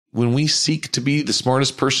when we seek to be the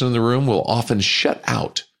smartest person in the room, we'll often shut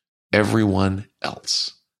out everyone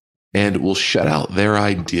else. And we'll shut out their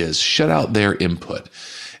ideas, shut out their input.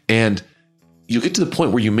 And you'll get to the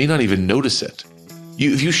point where you may not even notice it.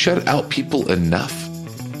 If you shut out people enough,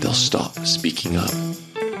 they'll stop speaking up.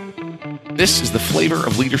 This is the Flavor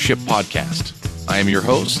of Leadership podcast. I am your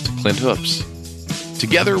host, Clint Hoops.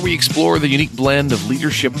 Together, we explore the unique blend of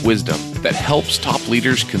leadership wisdom that helps top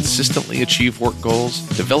leaders consistently achieve work goals,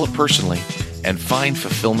 develop personally, and find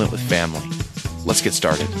fulfillment with family. Let's get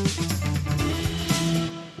started.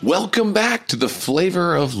 Welcome back to the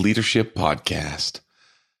Flavor of Leadership podcast.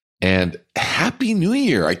 And Happy New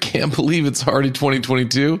Year. I can't believe it's already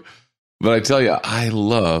 2022. But I tell you, I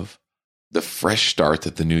love the fresh start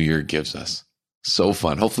that the new year gives us. So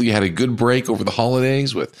fun. Hopefully you had a good break over the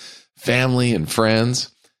holidays with family and friends.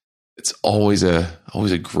 It's always a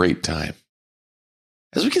great time.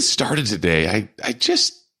 As we get started today, I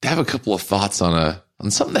just have a couple of thoughts on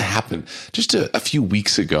something that happened just a few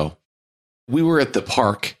weeks ago. We were at the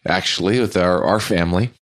park, actually, with our family,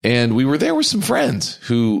 and we were there with some friends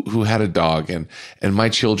who had a dog, and my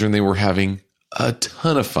children, they were having a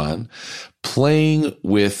ton of fun playing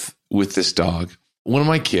with this dog. One of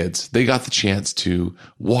my kids, they got the chance to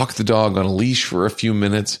walk the dog on a leash for a few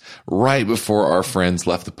minutes right before our friends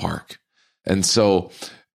left the park. And so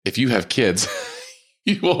if you have kids,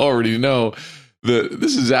 you already know that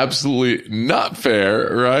this is absolutely not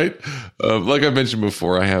fair, right? Like I mentioned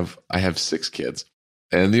before, I have 6 kids,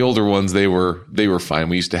 and the older ones, they were fine.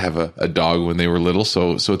 We used to have a dog when they were little,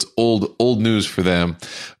 so it's old news for them.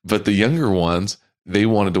 But the younger ones, they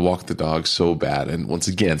wanted to walk the dog so bad. And once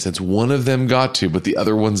again, since one of them got to, but the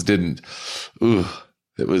other ones didn't,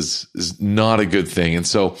 it was not a good thing. And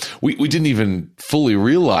so we didn't even fully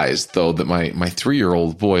realize, though, that my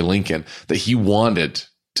 3-year-old boy, Lincoln, that he wanted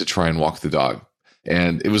to try and walk the dog.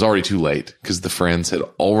 And it was already too late because the friends had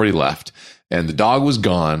already left and the dog was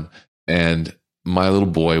gone. And my little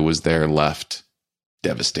boy was there left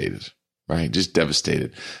devastated. Right? Just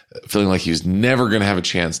devastated, feeling like he was never going to have a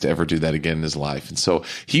chance to ever do that again in his life. And so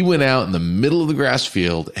he went out in the middle of the grass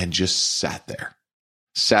field and just sat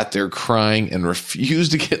there crying and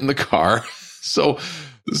refused to get in the car. So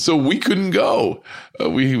we couldn't go.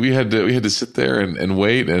 We had to sit there and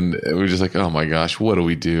wait. And we were just like, oh my gosh, what do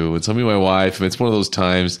we do? And so me and my wife, and it's one of those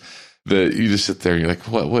times that you just sit there and you're like,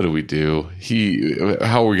 what do we do?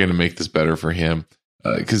 How are we going to make this better for him?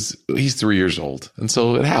 Because he's 3 years old, and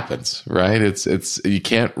so it happens, right? It's you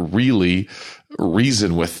can't really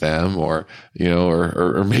reason with them, or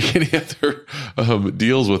make any other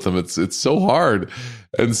deals with them. It's so hard,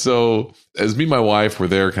 and so as me and my wife were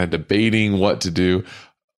there, kind of debating what to do,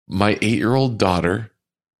 my 8-year-old daughter,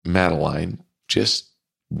 Madeline, just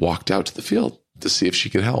walked out to the field to see if she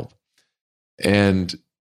could help, and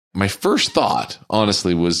my first thought,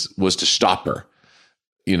 honestly, was to stop her.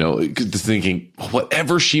 Thinking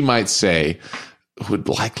whatever she might say would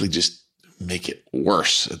likely just make it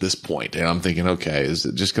worse at this point. And I'm thinking, okay, is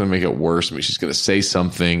it just going to make it worse? I mean, she's going to say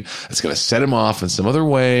something that's going to set him off in some other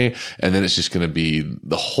way. And then it's just going to be,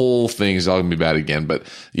 the whole thing is all going to be bad again. But,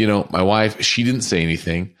 my wife, she didn't say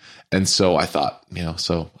anything. And so I thought,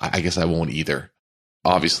 so I guess I won't either.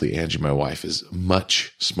 Obviously, Angie, my wife, is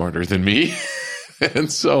much smarter than me.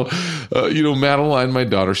 And so, Madeline, my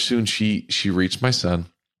daughter, soon she reached my son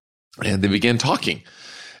and they began talking.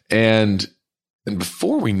 And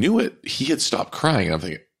before we knew it, he had stopped crying. And I'm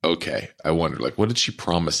thinking, okay, I wonder, what did she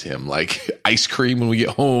promise him? Like ice cream when we get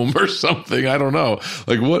home or something? I don't know.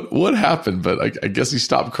 What happened? But I guess he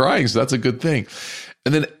stopped crying. So that's a good thing.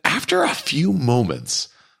 And then after a few moments,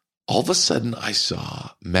 all of a sudden I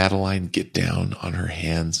saw Madeline get down on her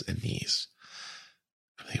hands and knees.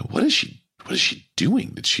 I'm thinking, what is she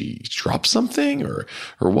doing? Did she drop something or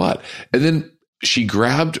what? And then she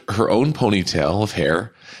grabbed her own ponytail of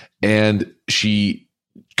hair and she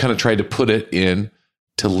kind of tried to put it in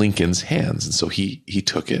to Lincoln's hands. And so he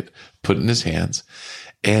took it, put it in his hands,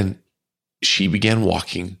 and she began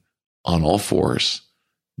walking on all fours,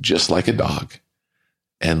 just like a dog,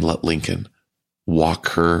 and let Lincoln walk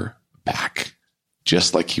her back,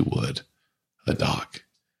 just like he would a dog,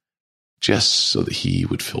 just so that he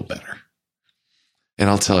would feel better. And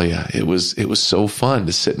I'll tell you, it was so fun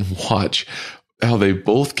to sit and watch how they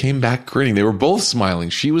both came back grinning. They were both smiling.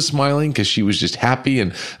 She was smiling because she was just happy.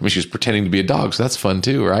 And she was pretending to be a dog. So that's fun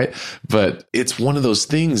too, right? But it's one of those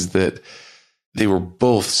things that they were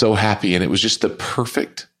both so happy. And it was just the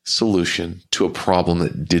perfect solution to a problem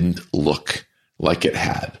that didn't look like it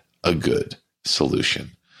had a good solution.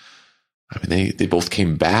 They both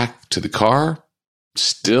came back to the car,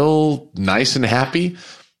 still nice and happy.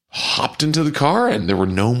 hopped into the car and there were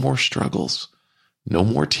no more struggles, no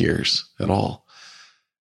more tears at all.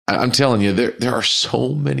 I'm telling you, there are so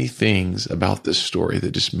many things about this story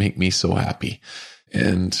that just make me so happy.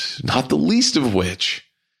 And not the least of which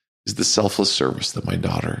is the selfless service that my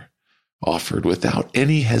daughter offered without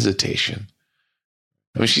any hesitation.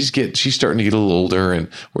 I mean, she's starting to get a little older, and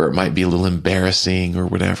where it might be a little embarrassing or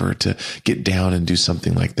whatever to get down and do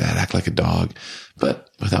something like that, act like a dog. But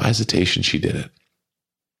without hesitation, she did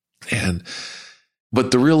it.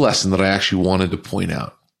 But the real lesson that I actually wanted to point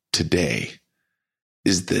out today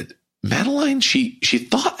is that Madeline, she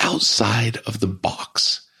thought outside of the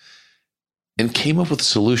box and came up with a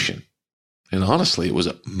solution. And honestly, it was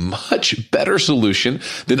a much better solution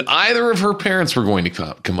than either of her parents were going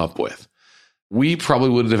to come up with. We probably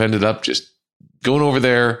would have ended up just going over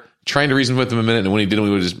there, trying to reason with him a minute. And when he didn't, we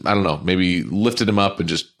would just, I don't know, maybe lifted him up and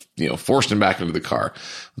just, forced him back into the car.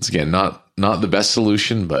 Once again, not the best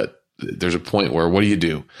solution, but there's a point where what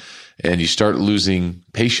do? And you start losing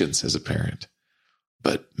patience as a parent.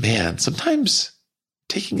 But man, sometimes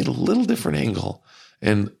taking it a little different angle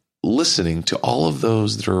and listening to all of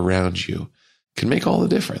those that are around you can make all the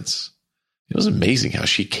difference. It was amazing how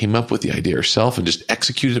she came up with the idea herself and just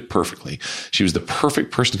executed it perfectly. She was the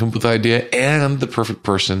perfect person to come up with the idea and the perfect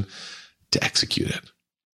person to execute it.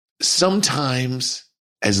 Sometimes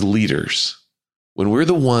as leaders, when we're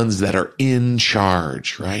the ones that are in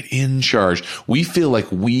charge, right? In charge, we feel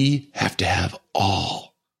like we have to have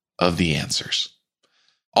all of the answers.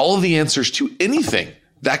 All of the answers to anything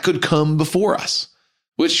that could come before us,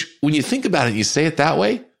 which when you think about it, you say it that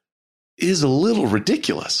way, is a little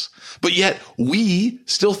ridiculous. But yet we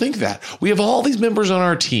still think that. We have all these members on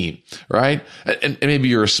our team, right? And maybe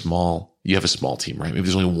you have a small team, right? Maybe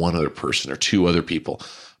there's only one other person or two other people,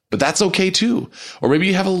 but that's okay too. Or maybe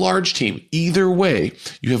you have a large team. Either way,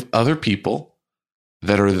 you have other people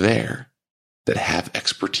that are there that have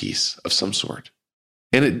expertise of some sort.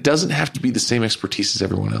 And it doesn't have to be the same expertise as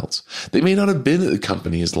everyone else. They may not have been at the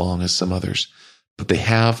company as long as some others, but they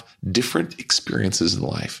have different experiences in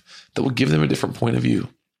life that will give them a different point of view.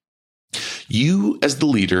 You, as the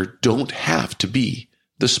leader, don't have to be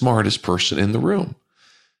the smartest person in the room.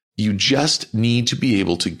 You just need to be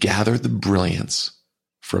able to gather the brilliance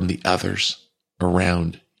from the others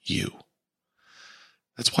around you.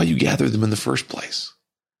 That's why you gather them in the first place.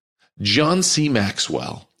 John C.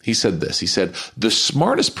 Maxwell, he said this. He said, "The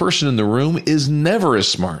smartest person in the room is never as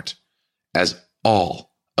smart as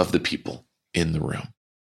all of the people in the room."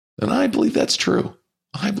 And I believe that's true.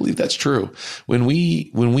 When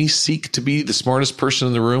we seek to be the smartest person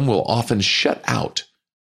in the room, we'll often shut out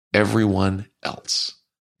everyone else.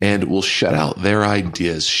 And we'll shut out their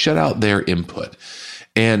ideas, shut out their input.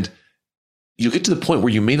 And you'll get to the point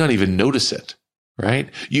where you may not even notice it, right?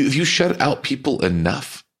 If you shut out people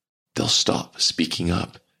enough, they'll stop speaking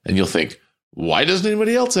up. And you'll think, why doesn't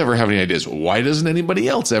anybody else ever have any ideas? Why doesn't anybody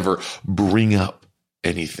else ever bring up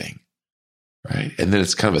anything, right? And then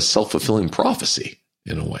it's kind of a self-fulfilling prophecy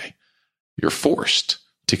in a way. You're forced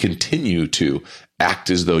to continue to act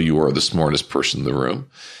as though you are the smartest person in the room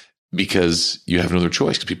because you have no other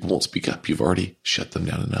choice because people won't speak up. You've already shut them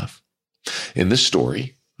down enough. In this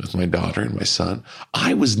story with my daughter and my son,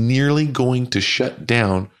 I was nearly going to shut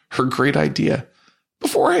down her great idea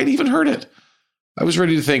before I had even heard it. I was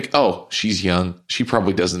ready to think, oh, she's young. She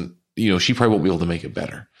probably doesn't, she probably won't be able to make it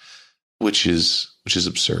better, which is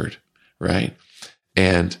absurd, right?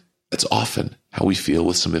 And that's often how we feel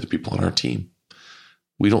with some of the people on our team.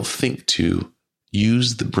 We don't think to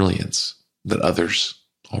use the brilliance that others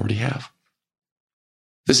already have.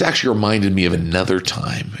 This actually reminded me of another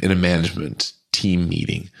time in a management team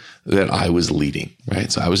meeting that I was leading, right?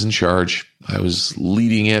 So I was in charge. I was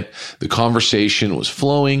leading it. The conversation was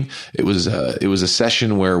flowing. It was a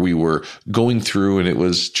session where we were going through, and it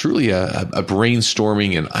was truly a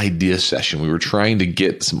brainstorming and idea session. We were trying to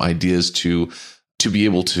get some ideas to be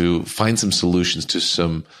able to find some solutions to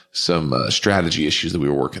some strategy issues that we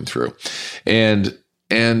were working through. And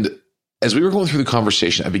as we were going through the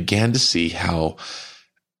conversation, I began to see how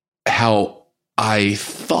I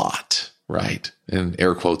thought, right, and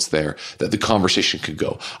air quotes there, that the conversation could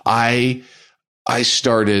go. I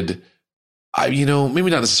started, maybe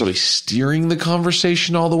not necessarily steering the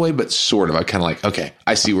conversation all the way, but sort of. I kind of like, okay,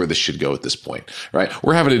 I see where this should go at this point, right?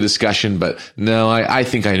 We're having a discussion, but no, I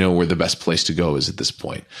think I know where the best place to go is at this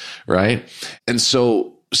point, right? And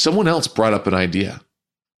so someone else brought up an idea,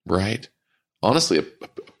 right? Honestly, a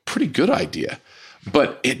pretty good idea,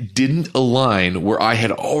 but it didn't align where I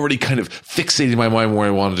had already kind of fixated my mind where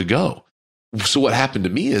I wanted to go. So what happened to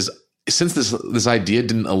me is, since this idea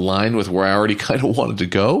didn't align with where I already kind of wanted to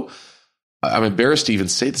go, I'm embarrassed to even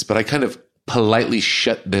say this, but I kind of politely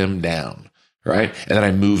shut them down, right? And then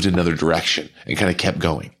I moved another direction and kind of kept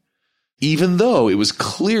going, even though it was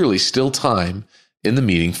clearly still time in the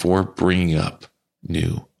meeting for bringing up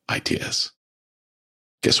new ideas.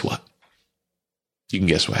 Guess what? You can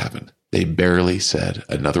guess what happened. They barely said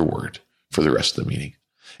another word for the rest of the meeting.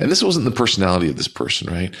 And this wasn't the personality of this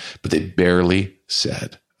person, right? But they barely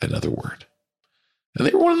said another word. And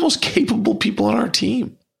they were one of the most capable people on our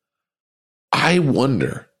team. I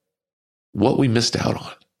wonder what we missed out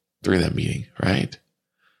on during that meeting, right?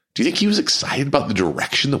 Do you think he was excited about the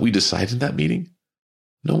direction that we decided in that meeting?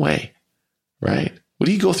 No way, right? Would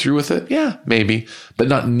he go through with it? Yeah, maybe, but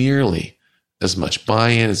not nearly as much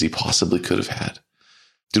buy-in as he possibly could have had.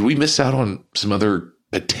 Did we miss out on some other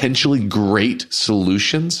potentially great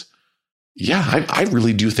solutions? Yeah, I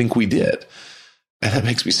really do think we did. And that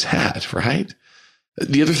makes me sad, right?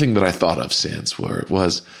 The other thing that I thought of since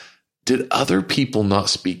was, did other people not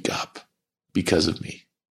speak up because of me,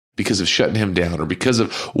 because of shutting him down, or because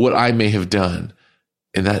of what I may have done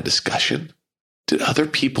in that discussion? Did other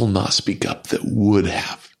people not speak up that would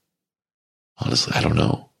have? Honestly, I don't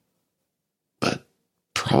know, but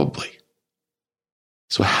probably.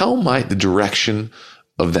 So how might the direction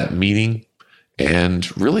of that meeting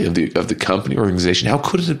and really of the company or organization, how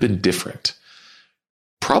could it have been different?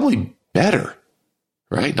 Probably better,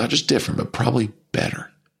 right? Not just different, but probably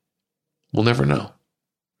better. We'll never know,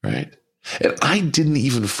 right? And I didn't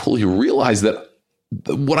even fully realize that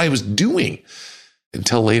what I was doing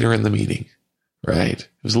until later in the meeting, right? It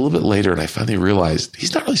was a little bit later, and I finally realized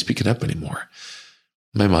he's not really speaking up anymore.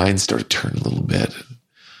 My mind started turning a little bit.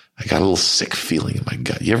 I got a little sick feeling in my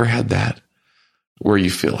gut. You ever had that? Where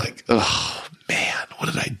you feel like, oh man,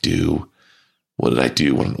 what did I do? What did I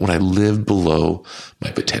do when I lived below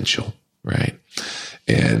my potential, right?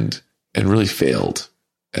 And really failed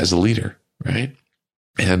as a leader, right?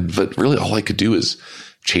 But really all I could do is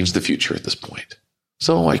change the future at this point.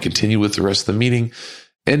 So I continued with the rest of the meeting,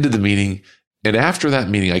 ended the meeting, and after that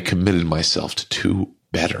meeting, I committed myself to do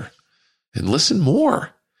better and listen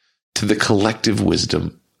more to the collective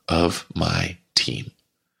wisdom of my team,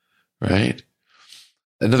 right?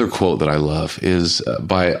 Another quote that I love is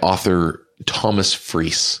by author Thomas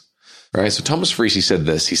Friess, right? So Thomas Friess, he said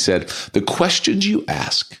this. He said, "The questions you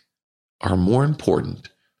ask are more important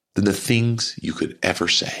than the things you could ever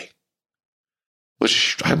say,"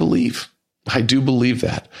 which I believe. I do believe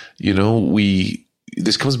that. You know,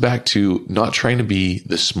 this comes back to not trying to be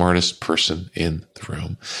the smartest person in the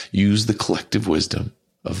room. Use the collective wisdom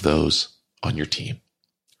of those on your team,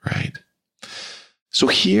 right? So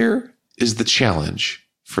here is the challenge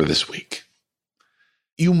for this week.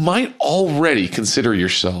 You might already consider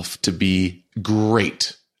yourself to be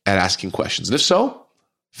great at asking questions. And if so,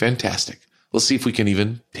 fantastic. Let's see if we can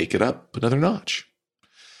even take it up another notch.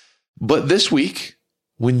 But this week,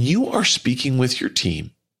 when you are speaking with your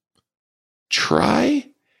team, try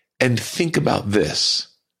and think about this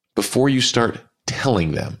before you start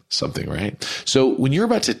telling them something, right? So when you're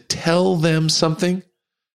about to tell them something,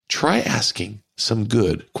 try asking some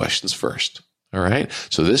good questions first. All right.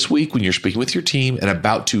 So this week, when you're speaking with your team and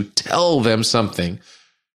about to tell them something,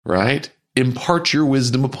 right? Impart your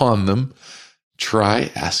wisdom upon them.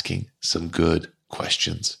 Try asking some good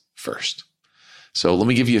questions first. So let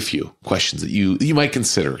me give you a few questions that you might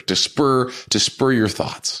consider to spur your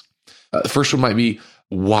thoughts. The first one might be,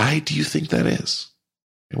 why do you think that is?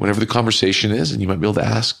 And whatever the conversation is, and you might be able to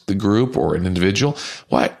ask the group or an individual,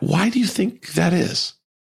 why do you think that is?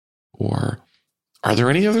 Or are there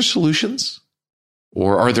any other solutions?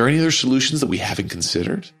 Or are there any other solutions that we haven't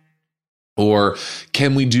considered? Or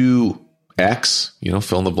can we do X,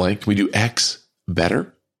 fill in the blank? Can we do X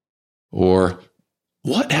better? Or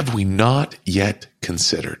what have we not yet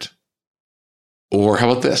considered? Or how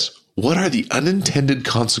about this? What are the unintended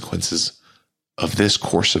consequences of this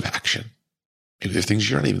course of action? Maybe there are things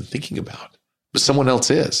you're not even thinking about, but someone else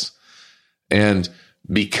is. And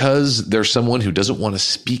because there's someone who doesn't want to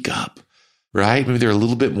speak up, right? Maybe they're a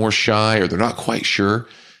little bit more shy or they're not quite sure.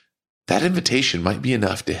 That invitation might be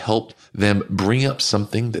enough to help them bring up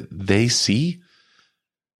something that they see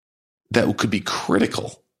that could be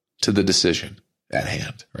critical to the decision at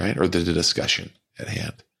hand, right? Or the discussion at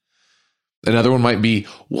hand. Another one might be,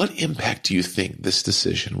 what impact do you think this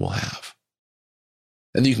decision will have?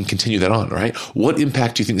 And you can continue that on, right? What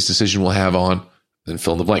impact do you think this decision will have on, then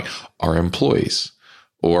fill in the blank, our employees,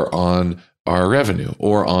 or on our revenue,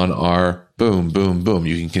 or on our boom, boom, boom.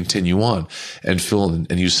 You can continue on and fill in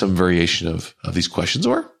and use some variation of these questions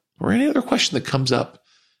or any other question that comes up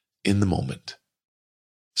in the moment.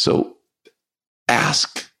 So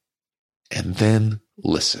ask and then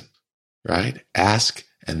listen. right? Ask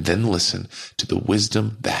and then listen to the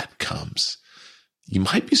wisdom that comes. You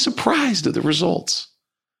might be surprised at the results.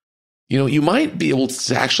 You might be able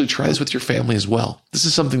to actually try this with your family as well. This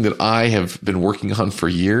is something that I have been working on for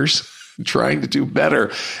years, trying to do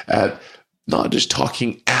better at not just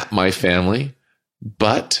talking at my family,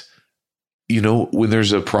 but, when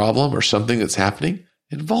there's a problem or something that's happening,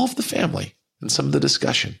 involve the family in some of the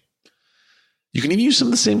discussion. You can even use some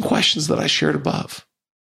of the same questions that I shared above.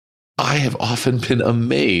 I have often been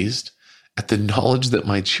amazed at the knowledge that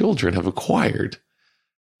my children have acquired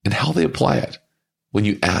and how they apply it when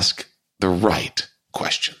you ask the right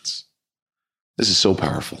questions. This is so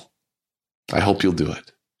powerful. I hope you'll do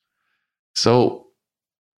it. So,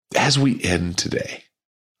 as we end today,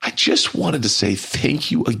 I just wanted to say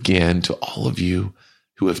thank you again to all of you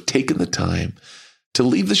who have taken the time to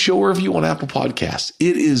leave the show a review on Apple Podcasts.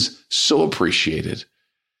 It is so appreciated.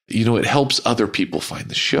 It helps other people find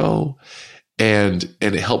the show, and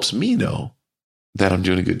it helps me know that I'm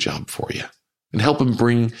doing a good job for you and help them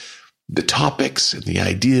bring the topics and the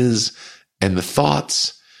ideas and the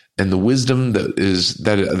thoughts and the wisdom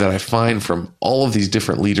that I find from all of these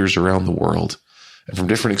different leaders around the world and from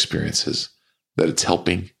different experiences, that it's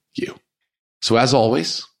helping you. So as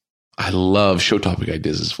always, I love show topic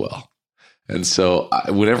ideas as well. And so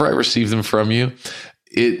whenever I receive them from you,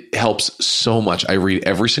 it helps so much. I read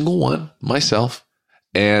every single one myself,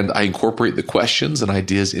 and I incorporate the questions and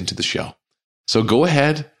ideas into the show. So go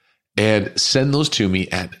ahead and send those to me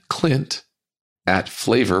at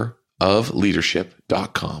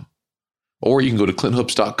clint@flavorofleadership.com. Or you can go to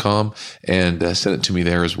clinthoops.com and send it to me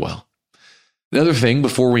there as well. Another thing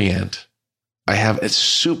before we end, I have a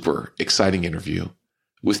super exciting interview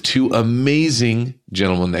with two amazing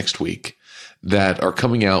gentlemen next week that are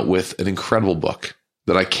coming out with an incredible book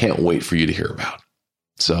that I can't wait for you to hear about.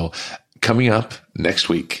 So coming up next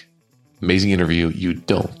week, amazing interview you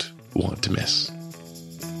don't want to miss.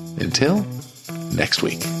 Until next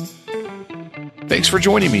week. Thanks for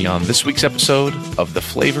joining me on this week's episode of the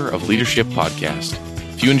Flavor of Leadership podcast.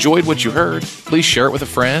 If you enjoyed what you heard, please share it with a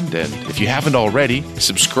friend. And if you haven't already,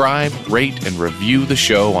 subscribe, rate, and review the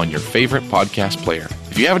show on your favorite podcast player.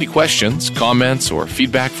 If you have any questions, comments, or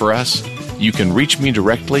feedback for us, you can reach me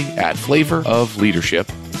directly at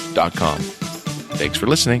flavorofleadership.com. Thanks for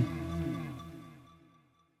listening.